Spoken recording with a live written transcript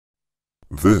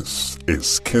This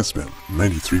is Kessben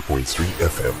 93.3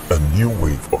 FM, a new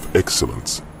wave of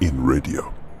excellence in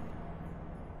radio.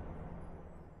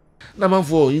 Now,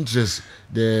 for interest,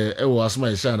 the was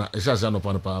my son, a son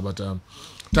upon a power, but time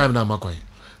now, Macoy.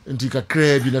 And you can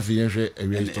crave enough a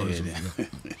real story.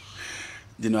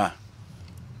 You know,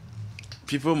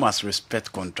 people must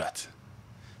respect contract.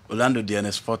 Orlando DN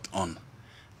spot on.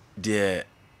 The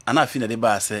Anafina de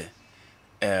Bar say,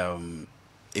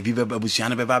 I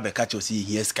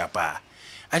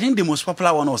think the most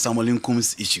popular one was Samuel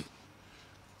Lincoln's issue.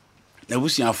 The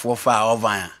Busian 4 far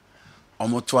over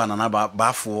Omoto and another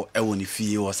Bafo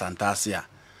Ewonifi or Santasia.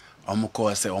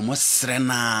 Omoko say almost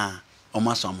Srena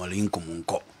almost Samuel Lincoln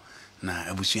na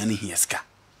Ebusiani Hieska.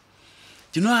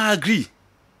 Do you know I agree?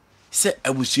 Say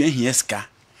Ebusian Hieska,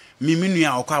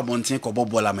 Miminia or Carbontin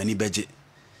Kobobola many beje.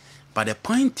 But the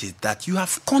point is that you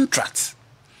have contracts.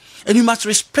 And you must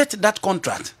respect that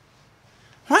contract.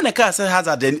 When the car has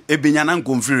a then Ebinyanan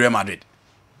go free Real Madrid.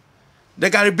 The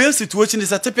Gary Bale situation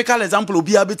is a typical example of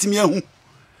Biabitimia.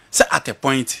 Say at a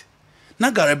point,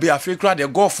 na Gary Bale Africa the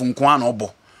golf from Kwan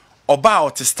Obo. Oba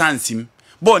out to stand him,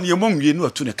 born your mum you know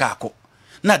to the carco.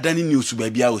 Not Danny news to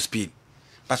baby out speed.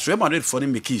 But Real Madrid for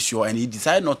him make sure and he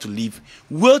decided not to leave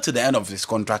well to the end of his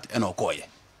contract and Okoye.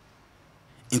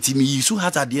 Intimi Yisu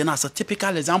has a DNA as a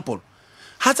typical example.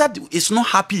 Hazard is not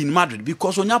happy in Madrid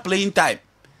because when you're playing time.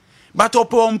 But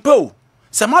Opompo,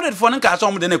 some Madrid for them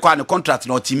then a contract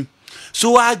no team.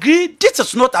 So I agree, this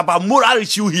is not about moral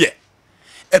issue here.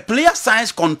 A player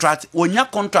signs contract when your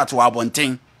contract was one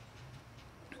thing.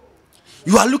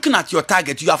 You are looking at your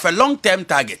target. You have a long-term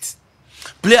target.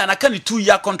 Player and I can a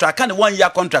 2-year contract, I can a 1-year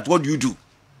contract. What do you do?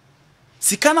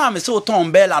 Sikana am so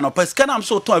ton bell and opes can am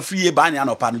so ton free ban and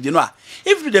opan. You know,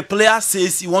 if the player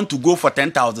says he want to go for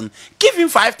 10,000, give him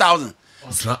 5,000.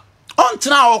 On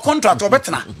now or contract or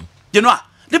better. You know,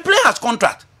 the player has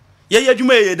contract. Yeah, you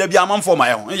may be a man for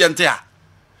my own.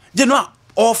 You know,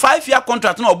 or 5-year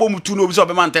contract no boom to no so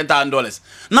be man $10,000.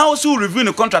 Now so review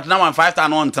the contract now and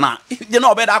 5,000 on now. You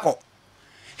know better.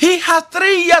 He has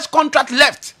 3 years contract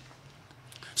left.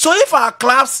 So if our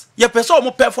clubs, your person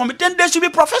will perform, then they should be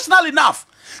professional enough.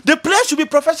 The players should be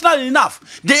professional enough.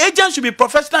 The agents should be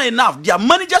professional enough. Their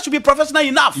manager should be professional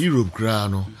enough. Europe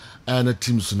grano and the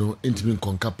teams no intimate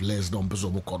conquer players don't be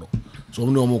so much. So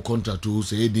no more contract to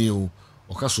say deal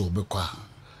or castle bequa.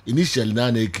 Initially, by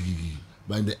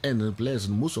the end, the players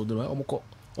most of them are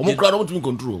omocrano to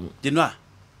control. You know,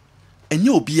 and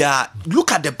you'll be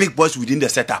look at the big boys within the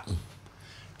setup.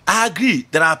 I agree.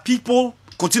 There are people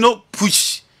continue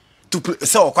push to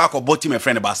sell a quack or bought him a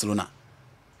friend in Barcelona.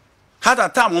 Had a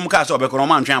time one cast of a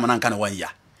Roman German and 1 year.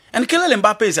 And Kylian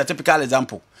Mbappe is a typical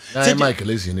example. Michael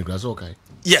is in the grass, okay.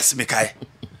 Yes, Mikai.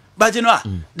 But you know,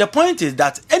 the point is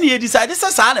that any decide this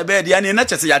is a bed and not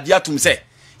just a dear to say,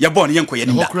 you're born young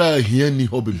Koyan. Cry here, ni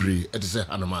hobby bree, at the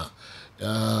Hanama.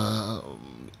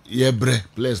 Yeah, bre,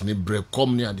 place ni bre,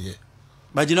 come near the.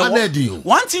 But you know,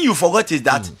 one thing you forgot is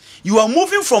that you are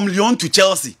moving from Lyon to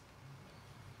Chelsea.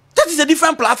 That is a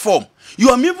different platform. You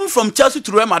are moving from Chelsea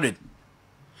to Real Madrid.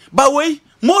 But wait,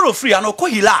 more free and Oko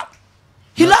Hilal.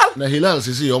 Hilal? Na Hilal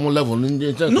is the level.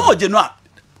 No, they know.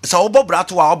 So Obo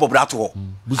Brato.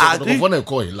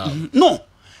 No,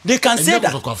 they can say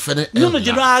that. No,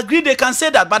 you know, I agree. They can say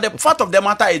that. But the fact of the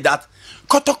matter is that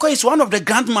Kotoko is one of the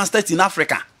grandmasters in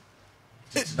Africa.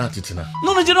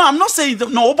 No, you know, I'm not saying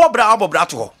no Obo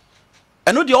Brato.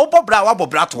 I know the Obo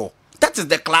Brato. That is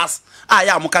the class. I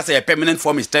am say a permanent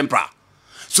form is temporal.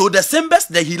 So the Simbes,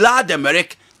 the Hilal, the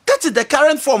Merrick, that is the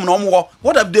current form no more.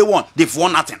 What have they won? They've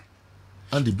won nothing.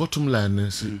 And the bottom line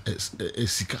is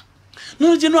Sika.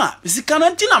 No, you know, Sika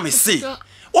Nantina me say.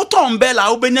 Oto Umbella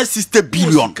Obenya 60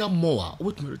 billion. More.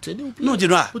 No, you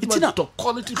know, it's not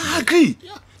quality. I agree.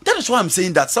 Yeah. That is why I'm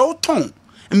saying that. So Oto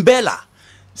Umbella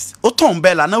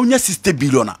now only 60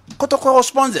 billion. Kotoko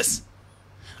sponsors.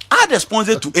 Add the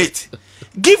sponsor to 8.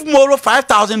 Give Moro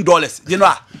 $5,000. You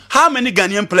know how many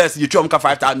Ghanaian players you try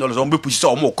 $5,000 on be push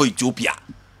so Omoko Ethiopia,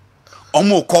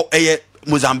 Omoko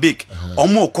Mozambique,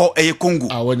 Omoko Congo.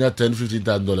 I want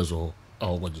 $10,000-$15,000 or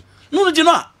no, you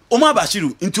know. Omar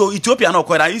Bashiru into Ethiopia no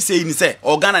kwara you say in say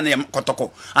or Ghana name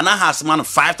Kotoko and I has man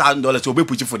 $5,000 to be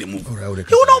pushing for the move. He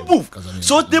will not move.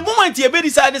 So the moment you be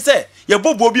decide say your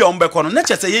bobo be on back on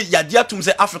nature say ya dear to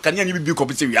say African you be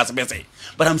competition as say.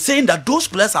 But I'm saying that those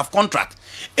players have contract.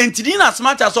 And today as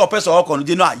much as our person or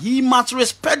you know he must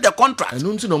respect the contract. And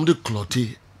don't know the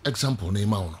clotty example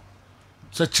name out.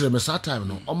 Such a time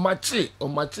no on match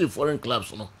foreign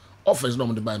clubs no offers no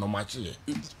buy no match.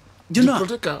 You know,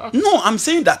 no, I'm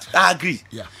saying that I agree.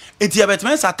 Yeah, it's a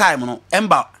better time, no.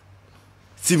 Emba,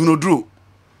 Steven Odru,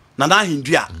 Nana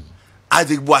Hindria,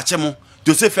 Isaac Boachemo,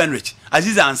 Joseph Henrich,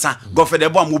 Aziz Ansa, Godfrey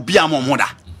Debo Mubia Momoda.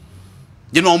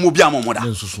 You know Mubia Momoda.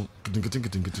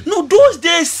 No, those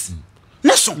days.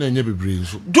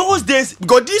 Those days,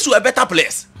 because these were better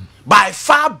players. By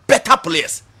far better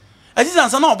players. Aziz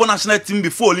Ansa no born national team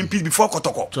before Olympics, before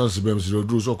Kotoko.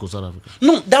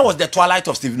 No, that was the twilight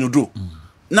of Stephen Odo.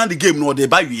 Now the game no they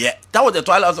buy you yet. That was the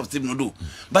twilight of Stephen Odo.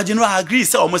 But you know, I agree,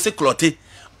 say almost say Clotte,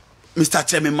 Mr.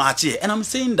 Chairman March here. And I'm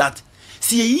saying that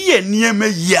see a year near me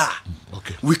year.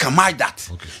 Okay. We can mind that.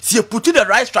 Okay. See you putting the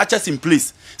right structures in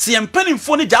place. See I'm penning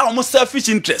funny that almost selfish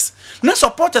interest. No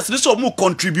supporters this will more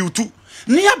contribute to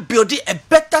near building a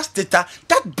better status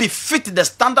that befit the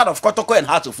standard of Kotoko and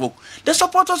Heart of Folk. The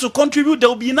supporters will contribute, there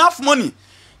will be enough money.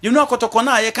 You know Kotoko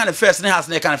now you kind of first, has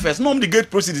kind of first. No the gate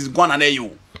proceeds is gone and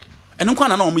you. And no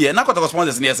one know me. Now Kotoko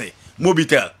sponsors near say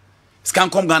Mobitel,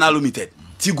 Scancom Ghana Limited,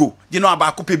 Tigo. You know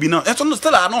about Coupe Bino. And so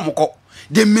still I know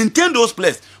they maintain those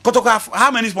players. Kotoko have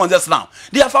how many sponsors now?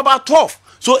 They have about 12.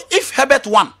 So if Herbert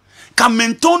one can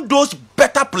maintain those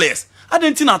better players, I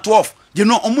didn't think at 12. You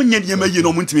know,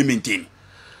 maintain.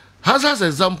 Hazard's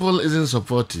example isn't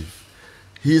supportive.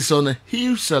 He's on a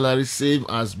huge salary, same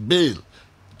as Bale.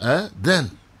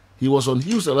 Then he was on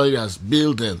huge salary as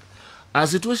Bale then. Our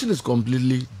situation is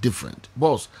completely different.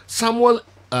 Boss, Samuel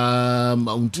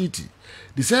Umtiti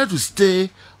decided to stay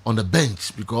on the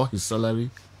bench because his salary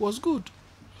was good.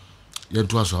 We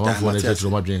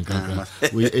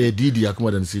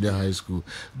Senior High School.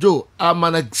 Joe, I'm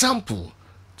an example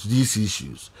to these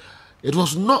issues. It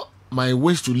was not my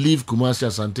wish to leave Kumasi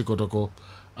Asante Kotoko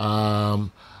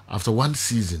after one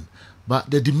season, but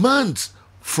the demands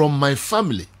from my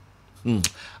family.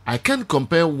 I can't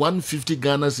compare 150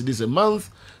 Ghana cedis a month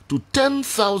to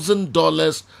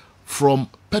 $10,000 from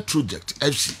Petroject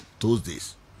FC those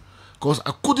days, because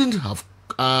I couldn't have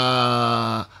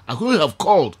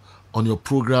called on your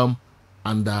program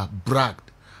and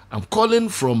bragged. I'm calling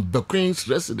from Bequain's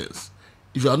residence.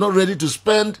 If you are not ready to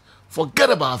spend, forget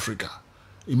about Africa.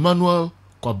 Eric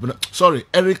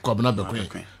Kwabena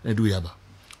Bequain. And do we have?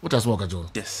 What has more?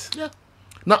 Yes. Yeah.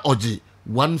 Now Oji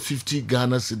 150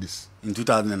 Ghana cedis in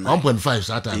 2009. 1.5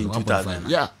 Saturn. 1.5.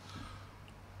 Yeah.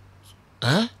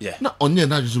 Yeah. Now onye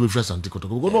na just be fresh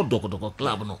Antikotoko. Go no Dokotoko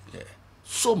club no. Yeah.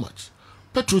 So much.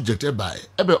 Petroject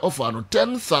ebe offer no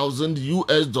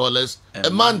 $10,000 a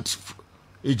month.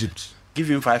 Egypt. Give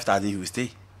him 5,000, he will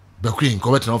stay. Bequain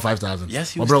convert now 5,000.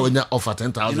 Yes, he my will brother offer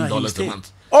 $10,000 a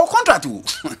month. Oh, contract too.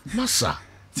 Massa.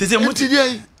 C'est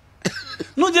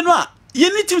no, you know,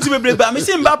 you need him to be brave. But I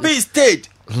say Mbappe stayed.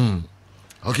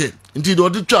 Okay. Indeed,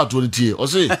 what the chat will tell or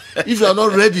say if you are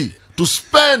not ready to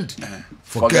spend,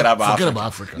 forget about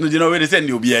Africa. No, you know where they say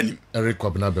you'll be any. Eric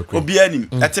Kwabena Bequain. Obianim.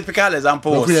 A typical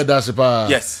example. Yes.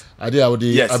 Yes. You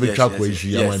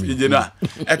know,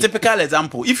 a typical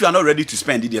example. If you are not ready to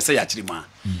spend it, you say actually, man,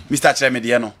 Mr.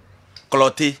 Tremediano,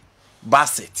 Clotte,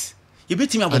 Bassett. You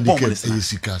beat him about bomb.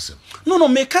 No,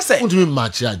 make us say.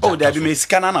 Oh, there be me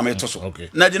scanner na me toso. Okay.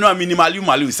 Now you know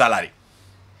minimal salary.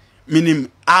 Minim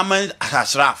Ahmed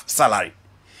Ashraf salary.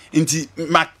 Inti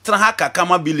Matraha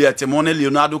Kama Bilia Temone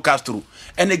Leonardo Castro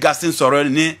any Gaston Sorel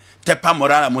ne Tepa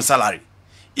Morala mo salary.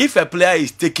 If a player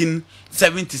is taking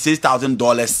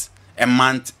 $76,000 a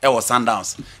month or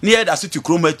Sundowns, near that to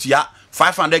Chrome to ya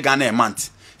 500 Ghana a month,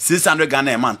 600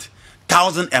 Ghana a month,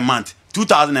 1,000 a month,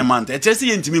 2,000 a month. It's just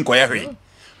in Timmy.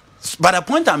 But the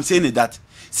point I'm saying is that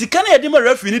si can I demand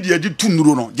referee need to do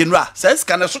no general says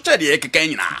can I switch the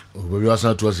Ekana?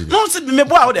 No, sit me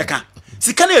boy out there can.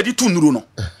 Si can I do two no?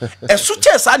 A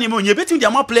switches animal, you betting the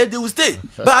amount play they will stay.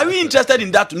 But are we interested in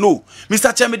that? No.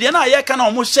 Mr. Chemediana, I can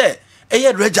almost share a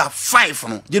year Regia 5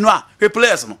 no. General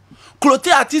players no. Clotte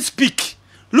at his peak.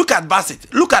 Look at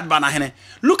Bassett, look at Banahene,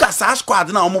 look at Sash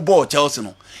Squad now on board Chelsea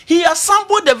no. He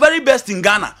assembled the very best in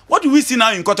Ghana. What do we see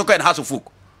now in Kotoko and House of Folk?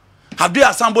 Have they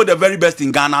assembled the very best in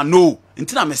Ghana? No.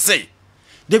 Until I may say,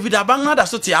 David Abanga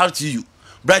that's what RTU.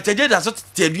 Brighter Day that's what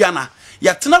Tediana.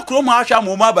 Yatina Chroma Asha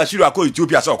Moma Bashira ko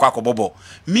Ethiopia so kwako bobo.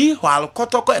 Meanwhile,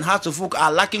 Kotoko and House of Folk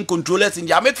are lacking controllers in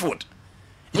their midfield.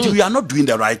 We are not doing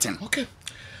the right thing. Okay.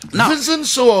 Now, Vincent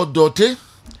so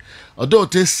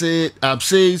Odote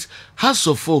says House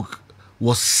of Folk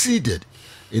was seeded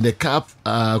in the Cup,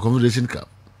 Confederation Cup,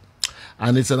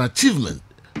 and it's an achievement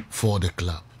for the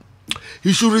club.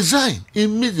 He should resign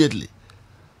immediately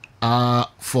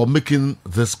for making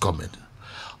this comment.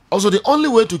 Also, the only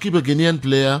way to keep a Guinean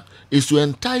player is to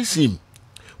entice him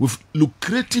with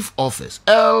lucrative offers,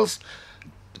 else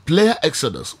player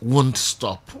exodus won't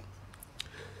stop.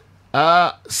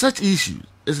 Such issues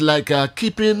is like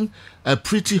keeping a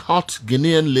pretty hot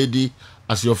Guinean lady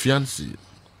as your fiancée.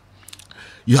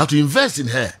 You have to invest in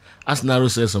her as Naro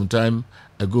said some time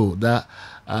ago, that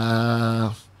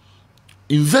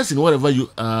invest in whatever you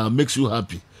makes you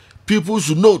happy. People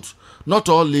should note, not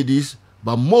all ladies,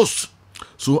 but most.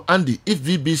 So, Andy, if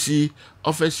VBC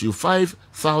offers you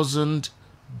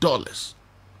 $5,000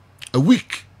 a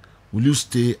week, will you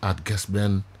stay at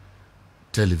Kessben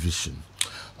Television?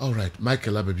 All right,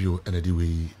 Michael Abebio and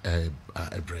Ediwe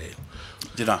Ebreo.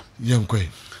 Did I? Young Quay.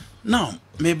 Now,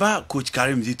 maybe Coach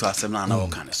Kerm did to assembly and all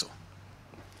kind of so.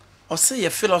 Or say a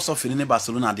philosophy in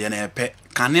Barcelona, the NP,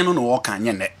 can you know what can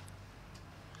you?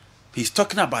 He's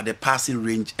talking about the passing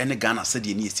range and the Ghana said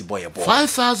he needs to buy a ball.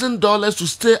 $5,000 to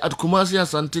stay at Kumasi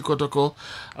Asante Kotoko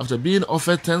after being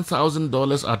offered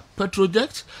 $10,000 at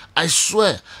Petrojet. I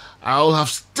swear, I'll have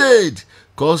stayed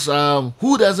because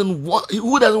who doesn't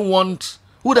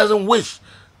wish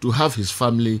to have his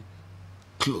family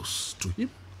close to him?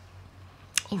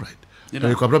 All right. You know,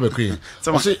 I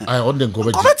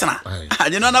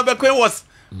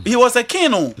he was a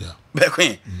king. Yeah.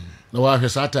 No, I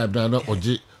have that time now.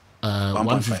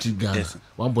 150 Ghana, yes.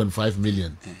 1.5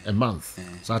 million a month.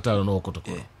 Saturday no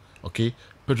Kotoko. Okay,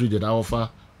 Petri did offer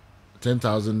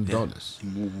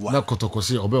 $10,000. Now Kotoko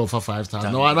say obe offer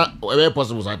 5,000. No, not very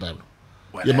possible that time.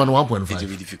 You man 1.5. It will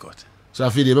be difficult. So I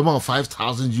feel the amount of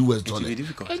 $5,000 US. It will be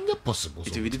difficult. It's not possible.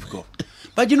 It will be difficult.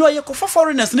 But you know, you could for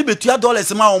foreigners need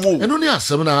 $2 ma or more. And only has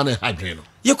 $700.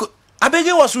 You could.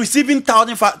 Abege was receiving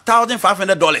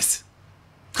 $1,500.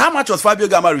 How much was Fabio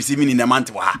Gama receiving in a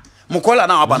month? Mukola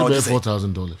now about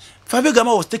 $4,000. Fabio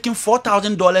Gama was taking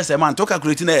 $4,000 a month to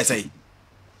calculate in the SA.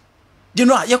 You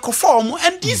know, you could form,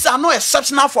 and these are no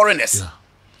exceptional foreigners.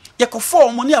 You could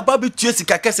form money about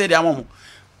Jessica Kessben de Amomo.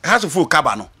 Has a full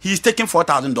cabano. He is taking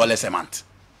 $4,000 a month.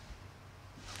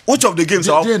 Which of the games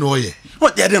are?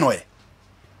 What they don't know.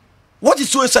 What is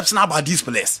so exceptional about these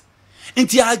players?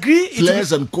 And you agree?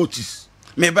 Players and coaches.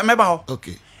 Maybe how?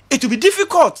 Okay. It will be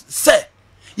difficult, say.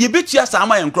 You bet you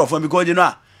some and Crawford because you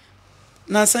know.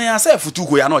 Nansanya say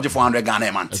futuko ya no je 400 Ghana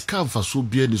a month. Can for so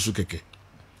be ni so keke.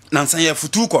 Nansanya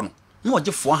futuko no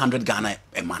je 400 Ghana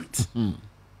a month.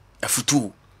 A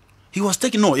futu. He was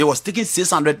taking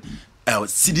 600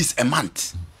 cedis a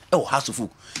month. Oh, house of food.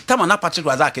 Time na Patrick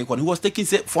Razak he was taking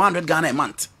say 400 Ghana a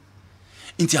month.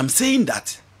 Inti I'm saying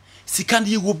that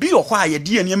sikandi will be or why ye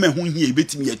die ne hu hie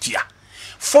betimi atua.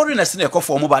 Foreigners na ekọ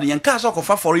for mo ba ne nka so ko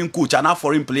fa foreign coach and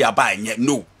foreign player buy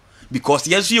no. Because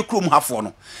yes, you crom have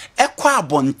one. Ekwa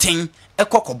abonten,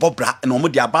 ekwa kobobra, and omo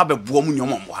dia babe buom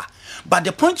nyomwa. But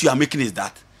the point you are making is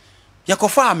that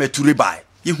Yakofa ameture by,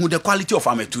 you who the quality of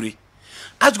ameture.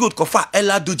 As good kofa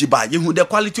Ella Doji by, you who the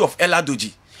quality of Ella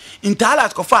Doji. In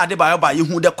Talat kofa Adebayo by, you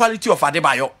who the quality of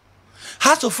Adebayo.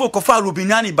 House of folk kofa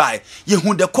Rubinani by, you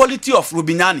who the quality of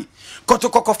Rubinani.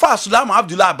 Kotokofa Sulama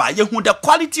Abdullah by, you who the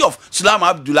quality of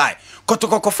Sulama Abdullah.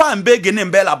 Kotokofa and Begin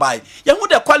and Bella by, you who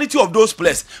the quality of those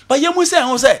players. But you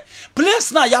must say,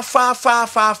 players now ya far,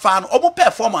 omo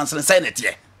performance and say it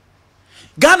here.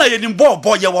 Ghana in ball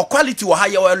boy, your quality will high,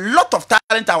 a lot of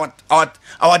talent at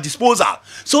our disposal.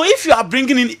 So if you are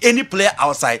bringing in any player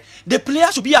outside, the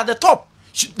player should be at the top.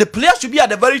 The player should be at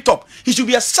the very top. He should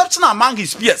be exceptional among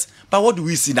his peers. But what do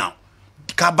we see now?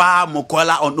 Kaba,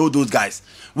 Mokola, and all those guys.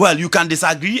 Well, you can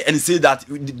disagree and say that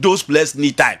those players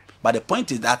need time. But the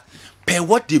point is that, per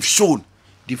what they've shown,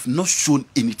 they've not shown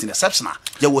anything exceptional.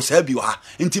 There was help you are.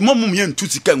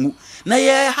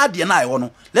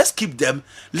 Let's keep them.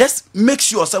 Let's make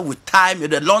sure with time,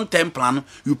 with a long-term plan,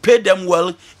 you pay them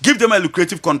well, give them a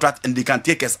lucrative contract, and they can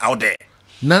take us out there.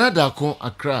 Nana Dako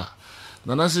Accra.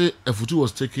 Nana say Efutu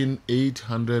was taking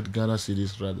 800 Ghana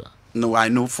cedis rather. No, I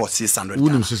know for 600.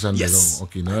 600. Yes.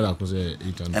 Okay, Nana Dako say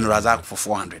 800. And Razak for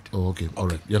 400. Oh, okay. All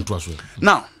right.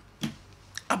 Now,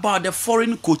 about the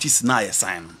foreign coaches now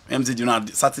sign. MZ, you know,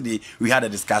 Saturday we had a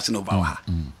discussion about her.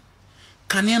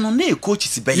 Can you know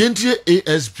coaches be?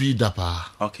 ASP Dapa.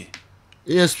 Okay.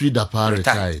 ASP Dapa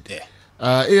retired. Yeah.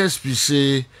 ASP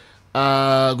say,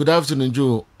 good afternoon,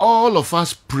 Joe. All of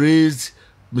us praised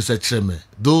Mr. Cheme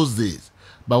those days.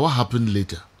 But what happened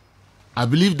later? I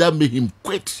believe that made him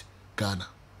quit Ghana.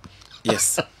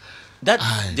 Yes. That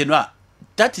you know,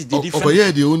 that is the difference.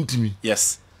 Okay, they own to me.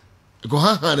 Yes. Yes.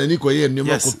 I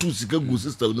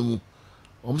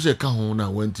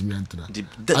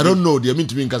don't know. They mean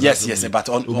to me. Yes, but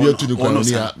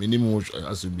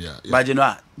but you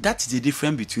know, that's the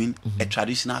difference between a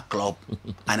traditional club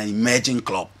and an emerging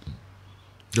club.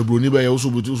 The Bruni Bay also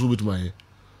with my.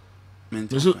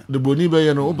 The Bruni Bay,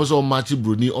 you know, also match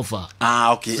Bruni offer.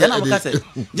 Ah, okay.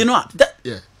 You know that.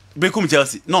 Yeah. Become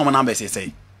Chelsea. No, my numbers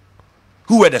say.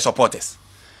 Who were the supporters?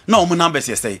 No, my numbers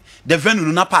say. The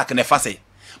venue no park and the face.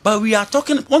 But we are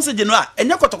talking once again, and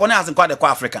you got to has quite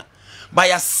Africa. But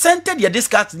you centered your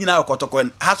discards in our Kotoko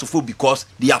and has to fall because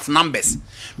they have numbers.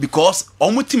 Because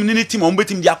omu team nini team omu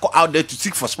team they are out there to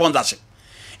seek for sponsorship.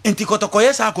 Inti Kotoko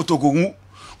yesa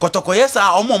Kotoko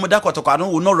yesa omu da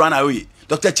Kotoko will not run away.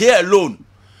 Dr. Che alone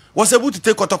was able to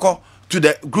take Kotoko to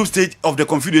the group stage of the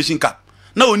Confederation Cup.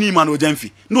 No ni Mano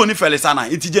Jemfi, no ni Felesana,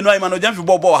 it's January Mano Jemfi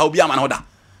Bobo, how be a manhoda.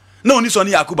 No ni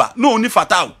Sonny Akuba, no ni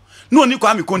Fatau, no ni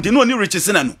Kwame Conte, no ni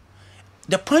Richardson.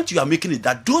 The point you are making is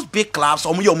that those big clubs,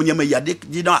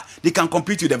 they can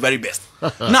compete with the very best.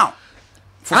 Now,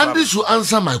 Andy should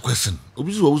answer my question.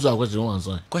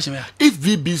 Question. If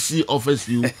VBC offers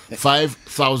you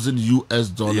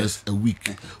 $5,000 yes. a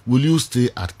week, will you stay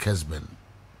at Kessben?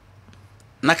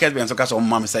 Na Kessben so kaso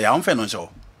mama say I don't show.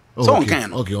 So on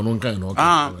kind. Okay, on kind.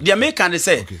 Okay. The American they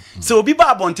say. Okay. So be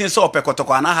ba bontin so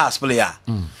opekotoko ana house player.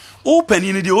 Open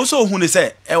in the also who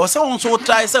say e was so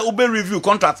try say obe review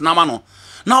contract na ma no.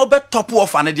 Now obe top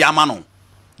off and the amano.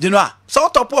 You know, so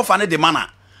top off and the manner.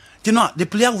 You know, the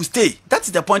player will stay.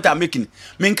 That's the point I'm making.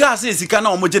 Menka say sika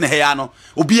na omogene heya no.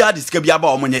 Obi a sika bia ba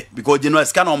omonye because you know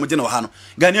sika na omogene ha no.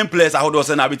 Ghanaian players are hold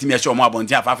say na betimi show mo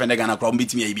abontin afa na Ghana kro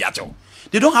betimi e bia cho.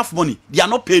 They don't have money. They are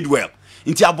not paid well.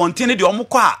 Inti abontene de omo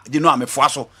kwa, you know I'm a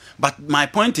fuaso. But my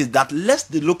point is that let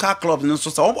the local clubs and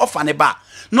so offer ne ba.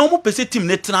 No more pese team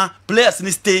netra players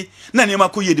ni stay. Na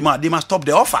nema ko ye they must stop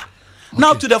the offer. Okay.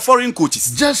 Now to the foreign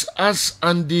coaches. Just as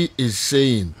Andy is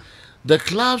saying, the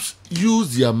clubs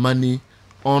use their money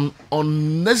on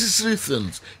unnecessary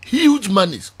things, huge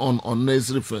monies on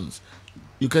unnecessary things.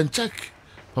 You can check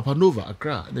Papa Nova,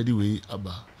 Accra, anyway,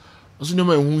 Abba. Also, no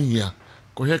man here,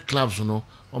 go ahead clubs, you know,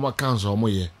 on my council, or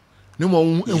more. No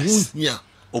more here.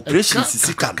 Operation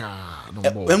Sisika.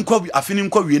 I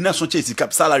think we are not so chasing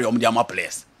cap salary on the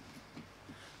players.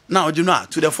 Now, you know,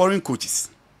 to the foreign coaches.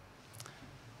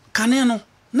 Caneno,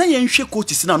 na yenhwe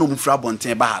coaches na no mufra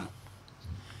bonten ba ha no.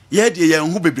 Ye de ye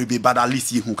hu bebrebe bad at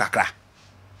least ye hu kakra.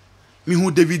 Me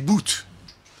hu David Booth.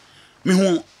 Me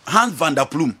hu Hans van der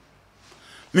Plum.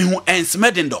 Me hu Ernst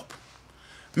Medendorp.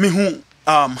 Me hu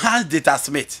Hans Dieter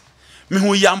Smith. Me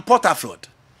hu Jan Potterfield.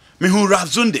 Me hu Ralf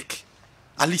Zundik.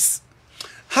 At least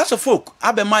House of Folk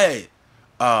Abemaye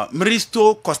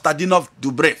Mristo Kostadinov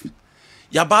Dubrev.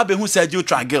 Yababe hu Sergio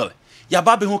Tragel.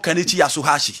 Yababe hu Kenichi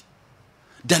Yasuhashi.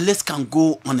 The list can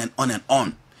go on and on and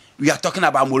on. We are talking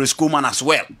about Maurice Coleman as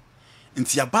well.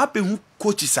 Inti Yababe hu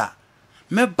coaches are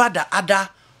maybe the other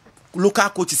local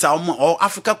coaches or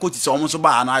Africa coaches almost so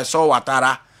and I saw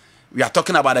Watara. We are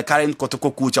talking about the current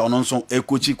Kotoko coach and also a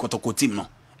coaching Kotoko team no.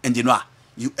 And you know,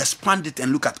 you expand it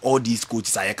and look at all these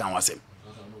coaches I can was him.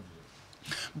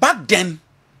 Back then,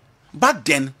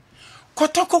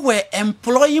 Kotoko were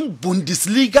employing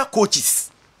Bundesliga coaches.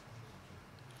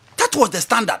 That was the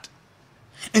standard.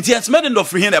 And he has made enough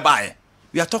free hand by.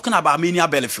 We are talking about Armenia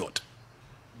Bellefield.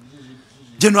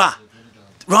 Genoa,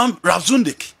 Ralf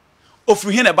Zundik, of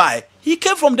free hand by. He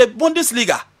came from the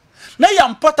Bundesliga. Now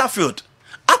Jan Potterfield,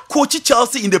 I coach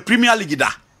Chelsea in the Premier League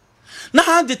da. Now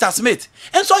Hans Dieter Smith,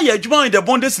 and so you join in the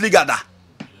Bundesliga da.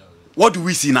 What do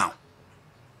we see now?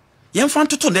 Yen fan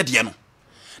to turn that yeno.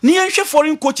 Ni yen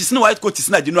foreign coaches no white coaches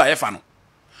na Genoa efa no.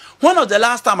 One of the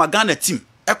last time I Ghana team,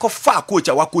 Eko far coach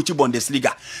our coach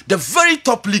Bundesliga, the very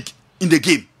top league in the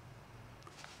game.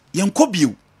 Yen ko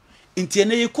biu. Inti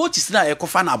ene ye coaches na Eko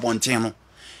fa na abonten no.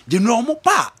 Genoa omo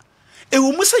pa. E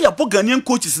wo mu say ya bo Ghanaian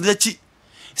coaches na chi.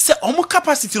 Say omo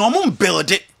capacity no omo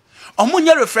build it. Omo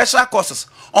nya refresher courses.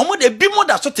 Omo de bi mo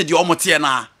da so te de omo tie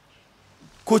na.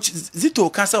 Coach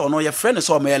Zito can say ono ye friend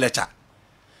so omo ye lecture.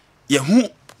 Ye hu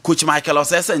Coach Michael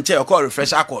Osese and chair call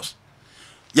refresher course.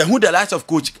 Ye hu the likes of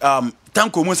Coach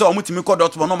Tanko Musa or Mutimi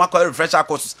Kodot no ma call refresher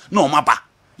courses. No maba.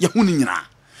 Ye hu ni nyina.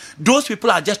 Those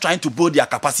people are just trying to build their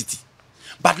capacity.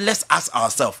 But let's ask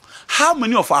ourselves, how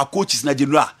many of our coaches na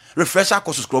Genoa refresher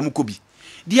courses kromu kobi?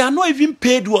 They are not even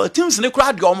paid well. Teams in the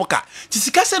crowd go omoka.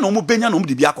 Tisika se no mo benya no mo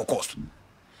de bia course.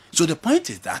 So the point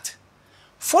is that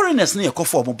foreigners na ye call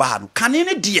for mo ba no. Kan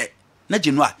any die na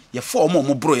Genoa ye for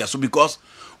mo bro ya so because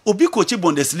obi coach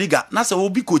Bundesliga na se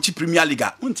obi coach Premier League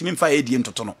untimi mfa ADM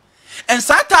toto no. And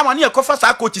that time when you cover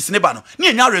sa coaches ne ba no na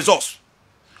enya results.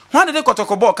 When did they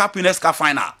Kotoko ball Happiness Cup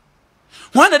final?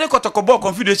 When did they Kotoko ball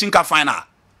Confederation Cup final?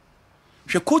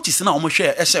 She coaches na omo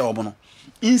share ese omo no.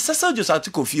 In Cecil Joseph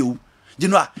Kofi, you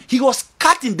know, he was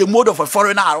cut in the mode of a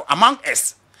foreigner among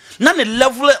us. Now the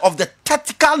level of the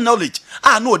tactical knowledge,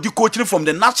 I know the coaching from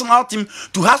the national team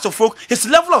to House of Folk, his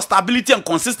level of stability and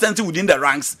consistency within the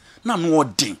ranks. Now no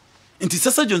thing. Inti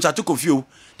Cecil Joseph Kofi,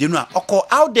 you know, oko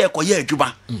out there ko ye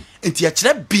adwuma. Inti ya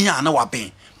kire bian na wa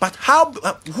But how?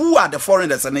 Who are the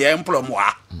foreigners and the employer?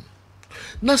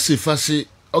 Na sefase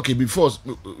okay, before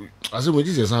I said when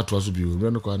Jesus had to us be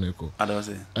run ko aneko. I don't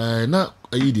say. Na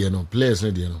ayi de no players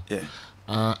ne de no.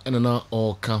 Yeah. And na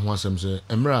all kan ho asem say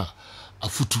emra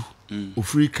afutu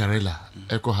ofri Karela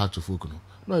Echo Heart of Folk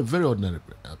no a very ordinary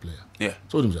player. Yeah.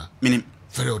 So them say Meaning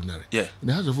very ordinary. Yeah. In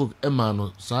the Heart of Folk Emma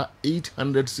no sa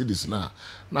 800 cities na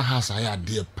has I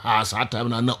dear pass at time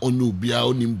na onyu bia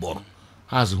onim bon.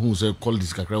 Has who say call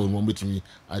this kakra we want betimi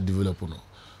I develop no.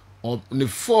 Or the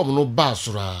form no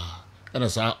basura and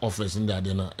as our office in there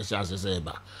na as say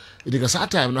ba. It is a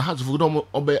time na Heart of Folk no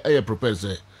obey a prepare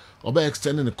say obey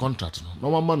extending the contract no.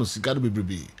 No man no sigado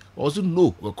be also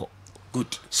no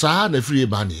good. Sa na free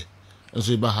bani and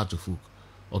so ba Heart of Folk.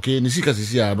 Okay, ni sika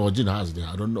sisi ya no gina has there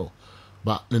I don't know.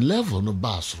 But the level no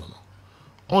basura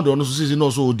no. On the honest season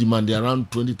also demand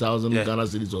around 20,000 Ghana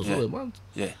cedis or so a month.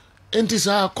 Yeah. And this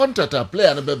a contract a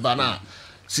player na be bana.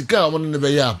 Sika won ne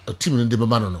be ya team ne de be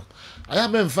man no. I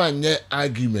have find nye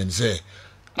argument say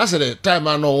as the time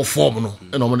I know form no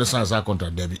and on the sense a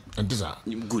contract there be. And this are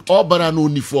good. All bana no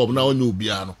uniform na only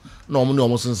obia no. No mo ne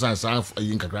omo sense sense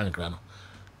yin kakra kakra no.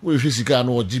 We hwe sika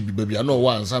no oji bi baby no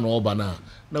one san all bana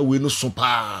na we no so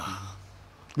pa.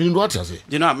 Meaning what you say?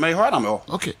 You know, my heart am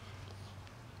okay.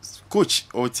 Coach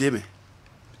or team.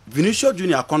 Vinicius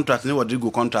Junior contract and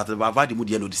Rodrigo contract, but Vardy would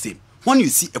the same. When you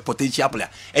see a potential player,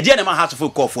 a dear man has to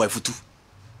call for a futu.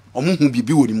 Or be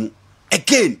with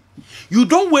again. You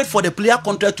don't wait for the player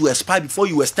contract to expire before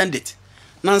you extend it.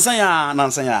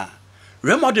 Nansanya.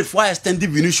 Remember the extended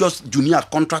Vinicius Junior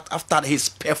contract after his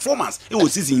performance. It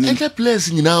was season. Any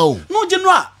players now? No,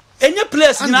 Genoa. Any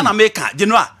players in America,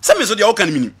 Genoa. Some is the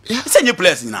Okan meaning. It's any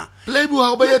players in I'm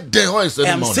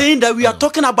saying that we are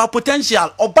talking about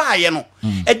potential or buy, you know.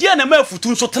 A dear name of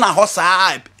Futun Sotana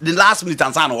Hosa, the last minute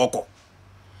and San Oko.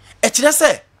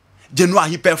 Say, Genoa,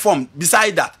 he performed.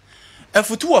 Beside that, a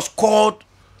Futu was called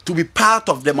to be part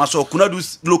of the Maso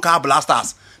Kunadu's local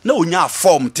blasters. No, unya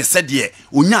form to said ye,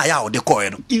 unya ya or the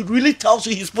coin. It really tells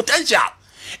you his potential.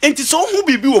 And it's all who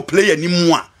be a player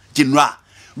anymore, Genoa.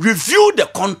 Review the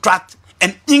contract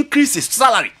and increase his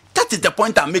salary. That is the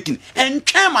point I'm making. And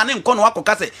Kerm and him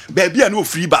say, baby, I no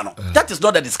free banner. That is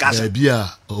not the discussion. Baby,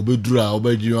 obedra,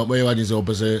 obedra, my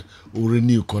say,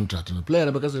 renew contract. And the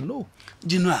player because no.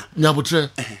 Genoa. Nyabutre,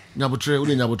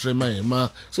 uli nyabutre, ma,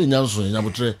 say nyanso,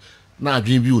 nyabutre, na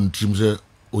dream you in teams,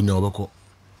 unyabako.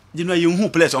 Genoa, you who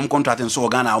plays on contract and so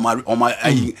Ghana or my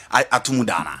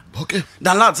Atumudana. Okay.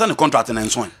 Then lads on the contract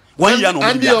and so on.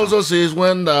 And he also says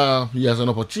when he has an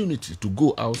opportunity to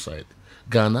go outside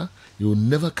Ghana, he will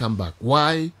never come back.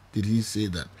 Why did he say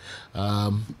that?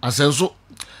 Asenso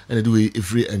and do a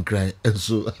free and cry and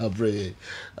so I pray.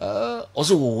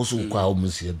 Also quite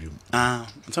almost here. Player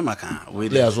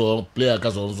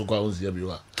can also quite almost here.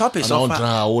 Topics no,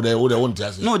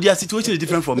 their situation is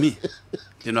different from me.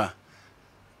 You know.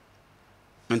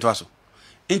 Mentoaso.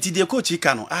 Into the coach he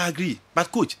can I agree.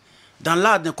 But coach dan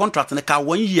lad the contract na ka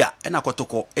 1 year e na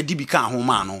kotoko e di bi ka ho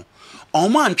ma no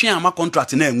on man twen ama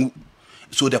contract na engu.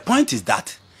 So the point is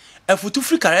that if to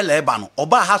free Karela eba no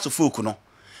oba Heart of Folk no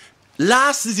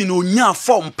last season onya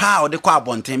form pa o de kwa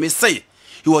bonten me say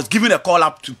he was given a call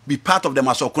up to be part of the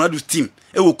Masokunadu team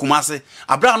e wo Kumase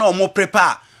abra na omo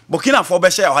prepare Burkina for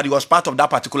be share he was part of that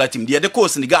particular team the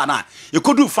coach Senegal na you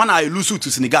could do fana lose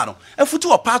to Senegal no if to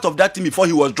was part of that team before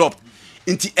he was dropped.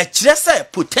 Into a say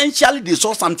potentially they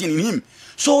saw something in him.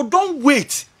 So don't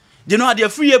wait. You know, they're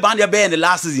free band their bear in the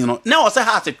last season. You know, now also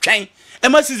has a train.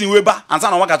 Emma season Weber and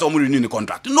some work at renew the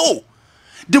contract. No.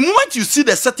 The moment you see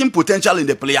the certain potential in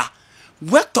the player,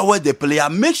 work towards the player,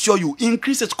 make sure you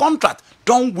increase his contract.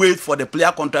 Don't wait for the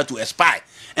player contract to expire.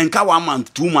 And 1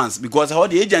 month, 2 months, because how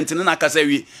the agent in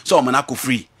Nakasari so Monaco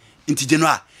free. Into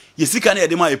Genoa. You see, can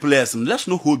I players? Let's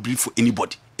not hold brief for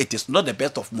anybody. It is not the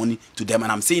best of money to them,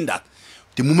 and I'm saying that.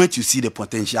 The moment you see the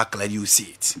potential clearly, you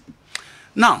see it.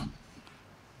 Now,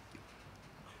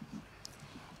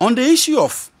 on the issue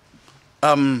of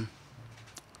Genoa,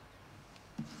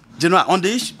 on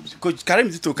the issue, Coach Karim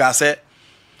Zitoka said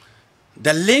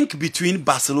the link between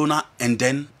Barcelona and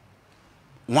then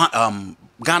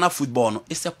Ghana football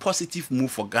is a positive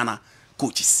move for Ghana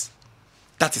coaches.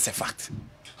 That is a fact.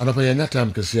 And I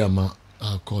time to see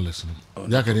call us.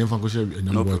 Ya can even go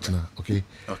okay.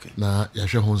 Na ya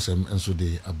share honsem and so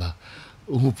they aba.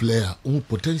 Who player, who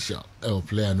potential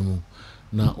player no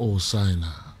na all sign.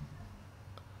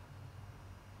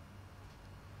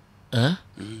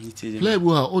 Player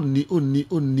who are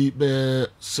only be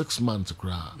 6 months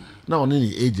cra. Now on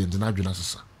any agent and adwena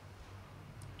sasa.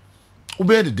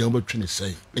 Obey the dem be twene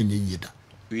say any yeda.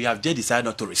 We have just decided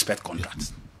not to respect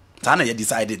contracts. Sana you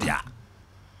decided yeah.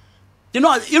 You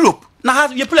know Europe now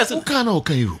has your players. Okana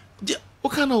Europe.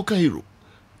 Okana Europe.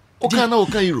 okay na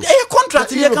okay Europe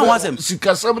contract here can was them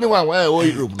sika somebody one why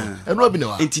Europe no and no be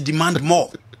no and demand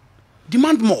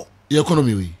more the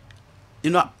economy we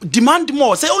demand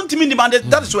more say on team demanded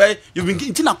that is why you've been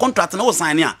getting a contract and all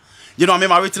sign here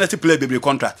my witness to play baby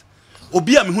contract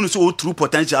obi am hu so true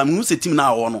potential am hu say team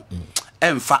na wo no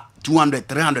emfa 200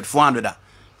 300 400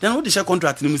 then what the share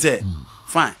contract ni say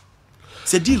fine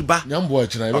say deal ba nyambo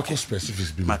achina e be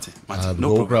specifics bi mate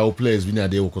no problem players bi na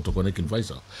dey wokoto connect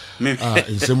Faisal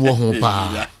nsem wo ho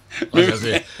pa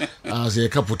say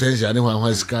ka potential ne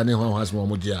ho scan ne ho small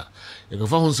modia e go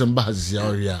fa ho nsem ba hazia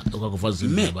ori a go fa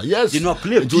nsem ba yes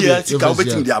play bia sika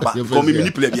obetim dia ba come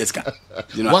me play bia sika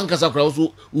one kasa kra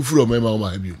so ufuro mema o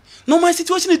ma bi no my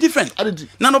situation is different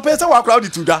na no pesa wa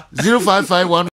crowd to da 0551